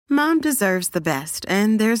Mom deserves the best,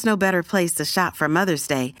 and there's no better place to shop for Mother's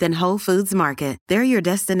Day than Whole Foods Market. They're your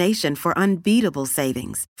destination for unbeatable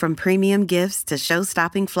savings, from premium gifts to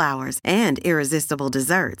show-stopping flowers and irresistible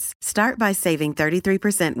desserts. Start by saving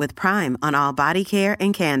 33% with Prime on all body care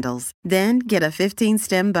and candles. Then get a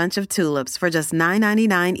 15-stem bunch of tulips for just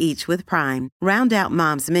 $9.99 each with Prime. Round out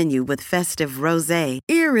Mom's menu with festive rosé,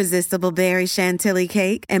 irresistible berry chantilly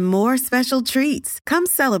cake, and more special treats. Come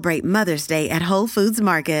celebrate Mother's Day at Whole Foods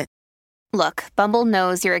Market. Look, Bumble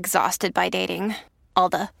knows you're exhausted by dating. All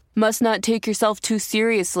the must not take yourself too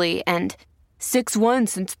seriously and 6'1"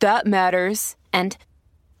 since that matters. And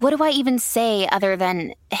what do I even say other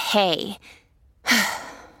than hey?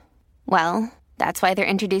 Well, that's why they're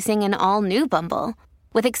introducing an all-new Bumble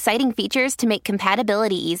with exciting features to make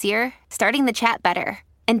compatibility easier, starting the chat better,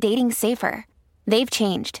 and dating safer. They've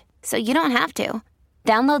changed, so you don't have to.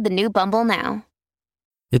 Download the new Bumble now.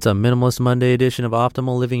 It's a Minimalist Monday edition of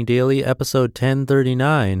Optimal Living Daily, episode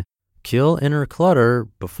 1039, Kill Inner Clutter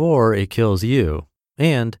Before It Kills You,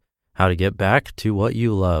 and How to Get Back to What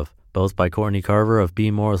You Love, both by Courtney Carver of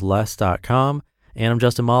BeMoreWithLess.com. And I'm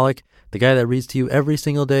Justin Malik, the guy that reads to you every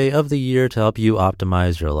single day of the year to help you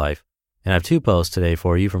optimize your life. And I have 2 posts today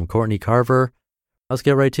for you from Courtney Carver. Let's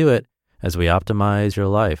get right to it as we optimize your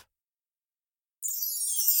life.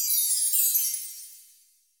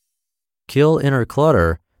 Kill Inner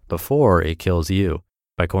Clutter Before It Kills You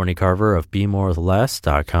by Courtney Carver of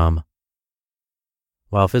BeMoreWithLess.com.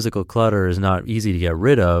 While physical clutter is not easy to get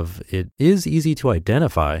rid of, it is easy to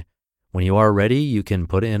identify. When you are ready, you can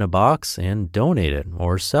put it in a box and donate it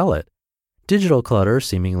or sell it. Digital clutter,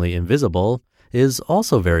 seemingly invisible, is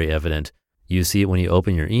also very evident. You see it when you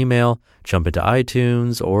open your email, jump into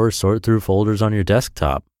iTunes, or sort through folders on your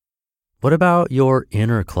desktop. What about your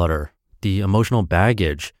inner clutter, the emotional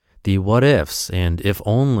baggage, the what ifs and if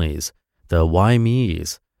onlys, the why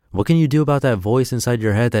me's? What can you do about that voice inside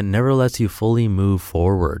your head that never lets you fully move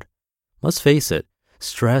forward? Let's face it,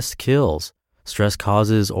 stress kills. Stress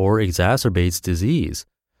causes or exacerbates disease.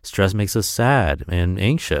 Stress makes us sad and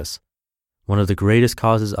anxious. One of the greatest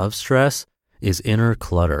causes of stress is inner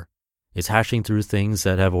clutter. It's hashing through things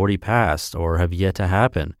that have already passed or have yet to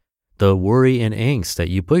happen. The worry and angst that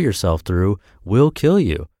you put yourself through will kill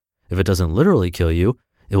you. If it doesn't literally kill you,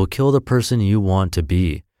 it will kill the person you want to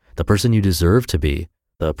be, the person you deserve to be,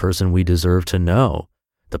 the person we deserve to know,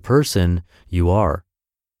 the person you are.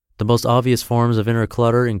 The most obvious forms of inner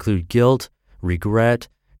clutter include guilt, regret,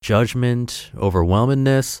 judgment,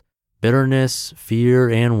 overwhelmedness, bitterness, fear,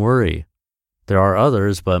 and worry. There are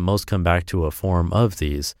others, but most come back to a form of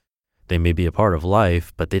these. They may be a part of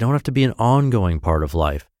life, but they don't have to be an ongoing part of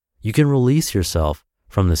life. You can release yourself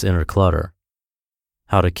from this inner clutter.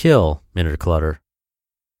 How to kill inner clutter.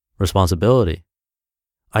 Responsibility.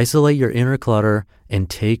 Isolate your inner clutter and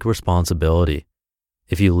take responsibility.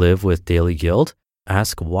 If you live with daily guilt,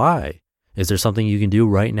 ask why. Is there something you can do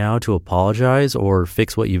right now to apologize or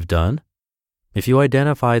fix what you've done? If you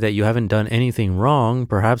identify that you haven't done anything wrong,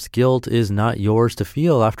 perhaps guilt is not yours to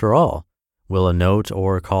feel after all. Will a note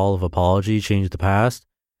or a call of apology change the past?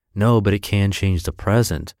 No, but it can change the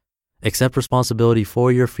present. Accept responsibility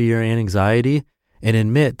for your fear and anxiety and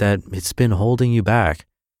admit that it's been holding you back.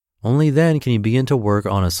 Only then can you begin to work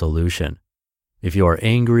on a solution. If you are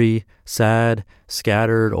angry, sad,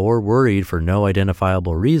 scattered, or worried for no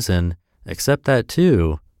identifiable reason, accept that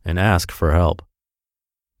too and ask for help.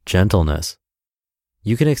 Gentleness.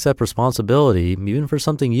 You can accept responsibility even for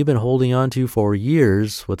something you've been holding on to for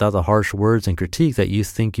years without the harsh words and critique that you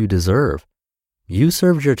think you deserve. You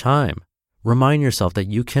served your time. Remind yourself that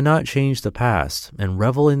you cannot change the past and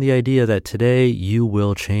revel in the idea that today you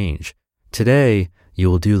will change. Today, you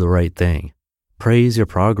will do the right thing. Praise your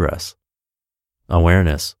progress.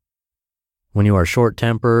 Awareness. When you are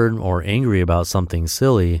short-tempered or angry about something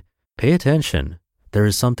silly, pay attention. There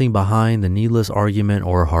is something behind the needless argument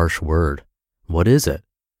or harsh word. What is it?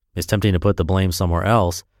 It's tempting to put the blame somewhere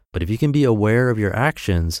else, but if you can be aware of your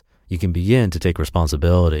actions, you can begin to take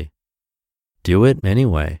responsibility. Do it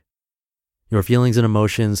anyway. Your feelings and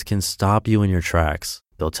emotions can stop you in your tracks.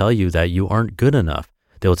 They'll tell you that you aren't good enough.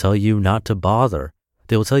 They'll tell you not to bother.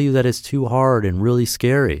 They will tell you that it's too hard and really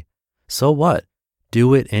scary. So what?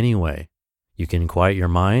 Do it anyway. You can quiet your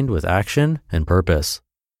mind with action and purpose.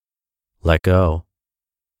 Let go.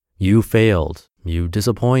 You failed. You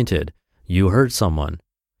disappointed. You hurt someone.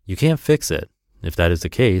 You can't fix it. If that is the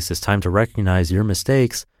case, it's time to recognize your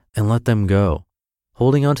mistakes and let them go.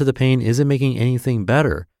 Holding on to the pain isn't making anything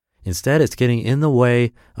better. Instead, it's getting in the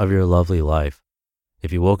way of your lovely life.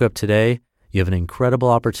 If you woke up today, you have an incredible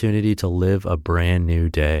opportunity to live a brand new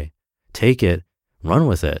day. Take it, run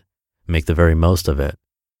with it, make the very most of it.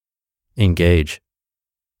 Engage.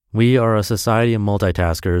 We are a society of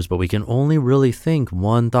multitaskers, but we can only really think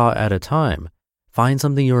one thought at a time. Find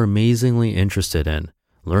something you're amazingly interested in.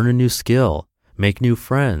 Learn a new skill. Make new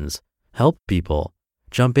friends. Help people.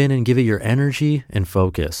 Jump in and give it your energy and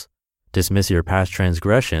focus. Dismiss your past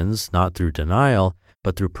transgressions, not through denial,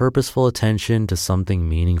 but through purposeful attention to something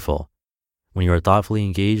meaningful. When you are thoughtfully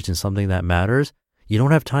engaged in something that matters, you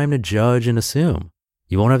don't have time to judge and assume.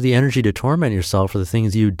 You won't have the energy to torment yourself for the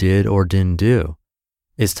things you did or didn't do.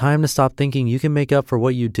 It's time to stop thinking you can make up for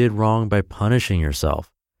what you did wrong by punishing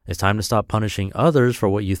yourself. It's time to stop punishing others for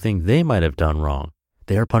what you think they might have done wrong.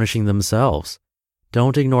 They are punishing themselves.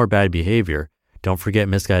 Don't ignore bad behavior. Don't forget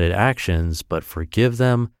misguided actions, but forgive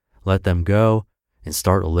them, let them go, and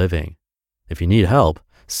start living. If you need help,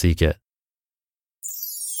 seek it.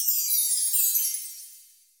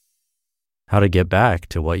 How to Get Back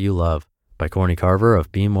to What You Love by Courtney Carver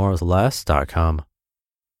of BeMoreWithLess.com.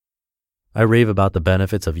 I rave about the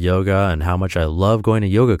benefits of yoga and how much I love going to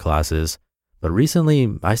yoga classes, but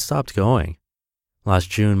recently I stopped going. Last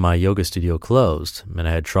June, my yoga studio closed, and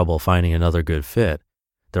I had trouble finding another good fit.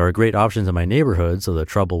 There are great options in my neighborhood, so the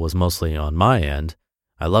trouble was mostly on my end.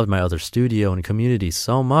 I loved my other studio and community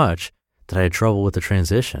so much that I had trouble with the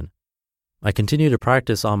transition. I continued to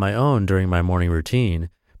practice on my own during my morning routine,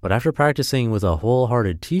 but after practicing with a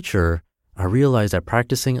wholehearted teacher, I realized that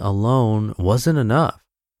practicing alone wasn't enough.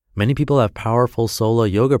 Many people have powerful solo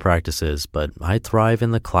yoga practices, but I thrive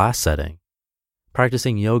in the class setting.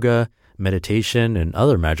 Practicing yoga, meditation, and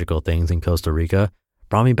other magical things in Costa Rica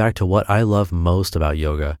brought me back to what I love most about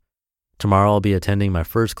yoga. Tomorrow I'll be attending my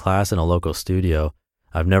first class in a local studio.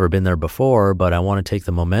 I've never been there before, but I want to take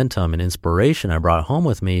the momentum and inspiration I brought home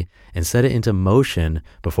with me and set it into motion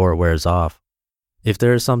before it wears off. If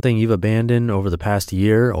there is something you've abandoned over the past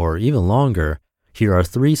year or even longer, here are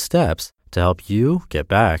 3 steps to help you get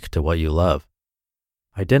back to what you love.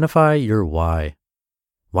 Identify your why.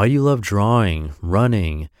 Why do you love drawing,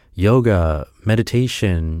 running, yoga,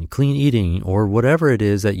 meditation, clean eating, or whatever it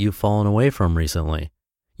is that you've fallen away from recently?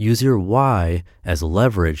 Use your why as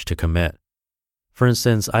leverage to commit. For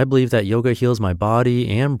instance, I believe that yoga heals my body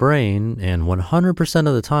and brain, and 100%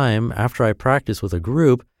 of the time after I practice with a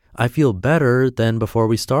group, I feel better than before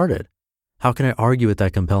we started. How can I argue with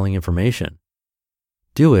that compelling information?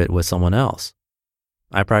 Do it with someone else.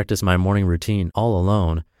 I practice my morning routine all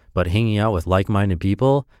alone, but hanging out with like-minded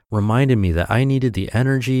people reminded me that I needed the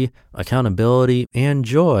energy, accountability, and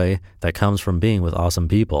joy that comes from being with awesome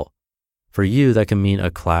people. For you, that can mean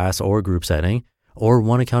a class or group setting, or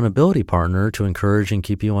one accountability partner to encourage and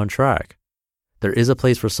keep you on track. There is a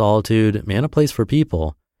place for solitude and a place for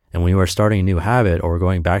people, and when you are starting a new habit or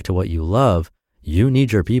going back to what you love, you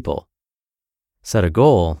need your people. Set a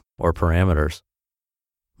goal or parameters.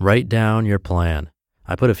 Write down your plan.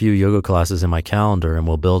 I put a few yoga classes in my calendar and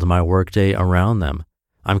will build my workday around them.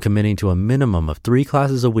 I'm committing to a minimum of 3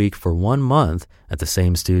 classes a week for 1 month at the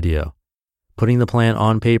same studio. Putting the plan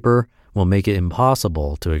on paper will make it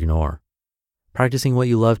impossible to ignore. Practicing what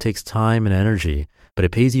you love takes time and energy, but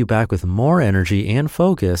it pays you back with more energy and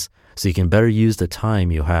focus so you can better use the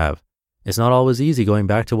time you have. It's not always easy going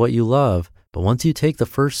back to what you love, but once you take the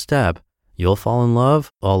first step, you'll fall in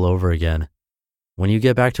love all over again. When you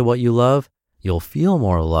get back to what you love, you'll feel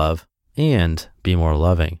more love and be more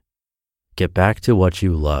loving. Get back to what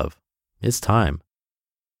you love. It's time.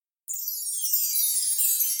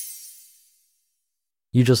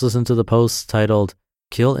 You just listened to the posts titled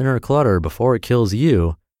Kill Inner Clutter Before It Kills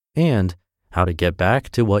You and How to Get Back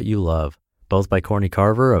to What You Love, both by Courtney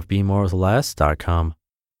Carver of BeMoreWithLess.com.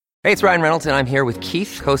 Hey, it's Ryan Reynolds, and I'm here with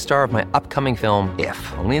Keith, co-star of my upcoming film,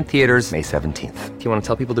 If, only in theaters May 17th. Do you want to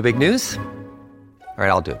tell people the big news? All right,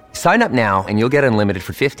 I'll do it. Sign up now and you'll get unlimited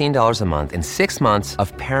for $15 a month and 6 months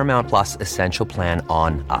of Paramount Plus Essential Plan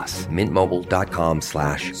on us.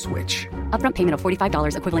 MintMobile.com/switch. Upfront payment of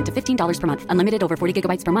 $45 equivalent to $15 per month. Unlimited over 40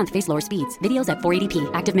 gigabytes per month. Face lower speeds. Videos at 480p.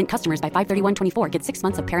 Active Mint customers by 531.24 get 6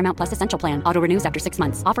 months of Paramount Plus Essential Plan. Auto renews after 6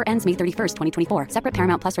 months. Offer ends May 31st, 2024. Separate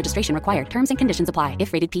Paramount Plus registration required. Terms and conditions apply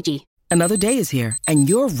if rated PG. Another day is here and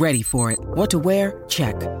you're ready for it. What to wear?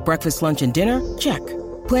 Check. Breakfast, lunch, and dinner? Check.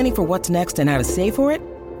 Planning for what's next and how to save for it?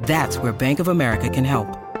 That's where Bank of America can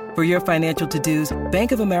help. For your financial to-dos,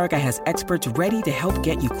 Bank of America has experts ready to help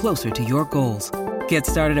get you closer to your goals. Get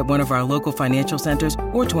started at one of our local financial centers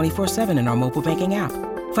or 24/7 in our mobile banking app.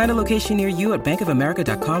 Find a location near you at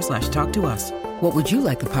bankofamerica.com/talktous. What would you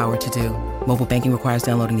like the power to do? Mobile banking requires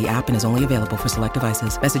downloading the app and is only available for select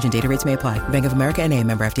devices. Message and data rates may apply. Bank of America NA,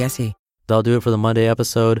 member FDIC. That'll do it for the Monday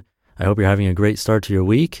episode. I hope you're having a great start to your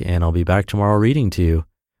week, and I'll be back tomorrow reading to you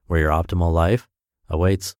where your optimal life awaits.